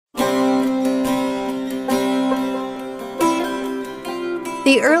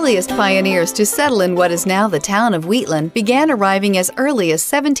The earliest pioneers to settle in what is now the town of Wheatland began arriving as early as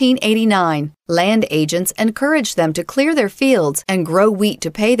 1789. Land agents encouraged them to clear their fields and grow wheat to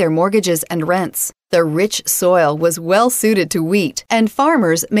pay their mortgages and rents. The rich soil was well suited to wheat, and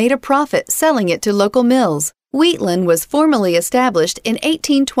farmers made a profit selling it to local mills. Wheatland was formally established in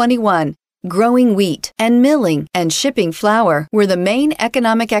 1821. Growing wheat and milling and shipping flour were the main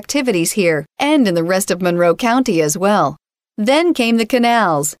economic activities here and in the rest of Monroe County as well. Then came the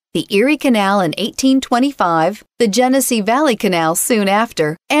canals, the Erie Canal in 1825, the Genesee Valley Canal soon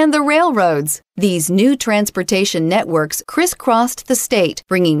after, and the railroads. These new transportation networks crisscrossed the state,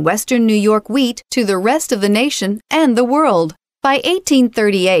 bringing western New York wheat to the rest of the nation and the world. By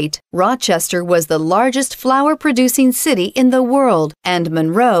 1838, Rochester was the largest flour-producing city in the world, and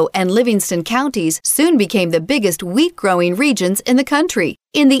Monroe and Livingston Counties soon became the biggest wheat-growing regions in the country.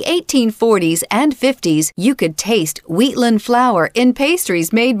 In the 1840s and 50s, you could taste Wheatland flour in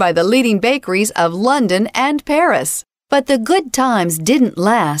pastries made by the leading bakeries of London and Paris. But the good times didn't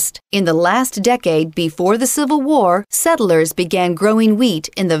last. In the last decade before the Civil War, settlers began growing wheat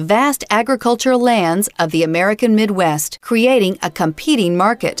in the vast agricultural lands of the American Midwest, creating a competing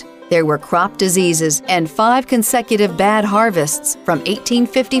market. There were crop diseases and 5 consecutive bad harvests from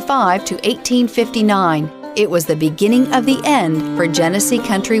 1855 to 1859. It was the beginning of the end for Genesee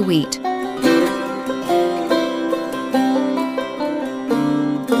country wheat.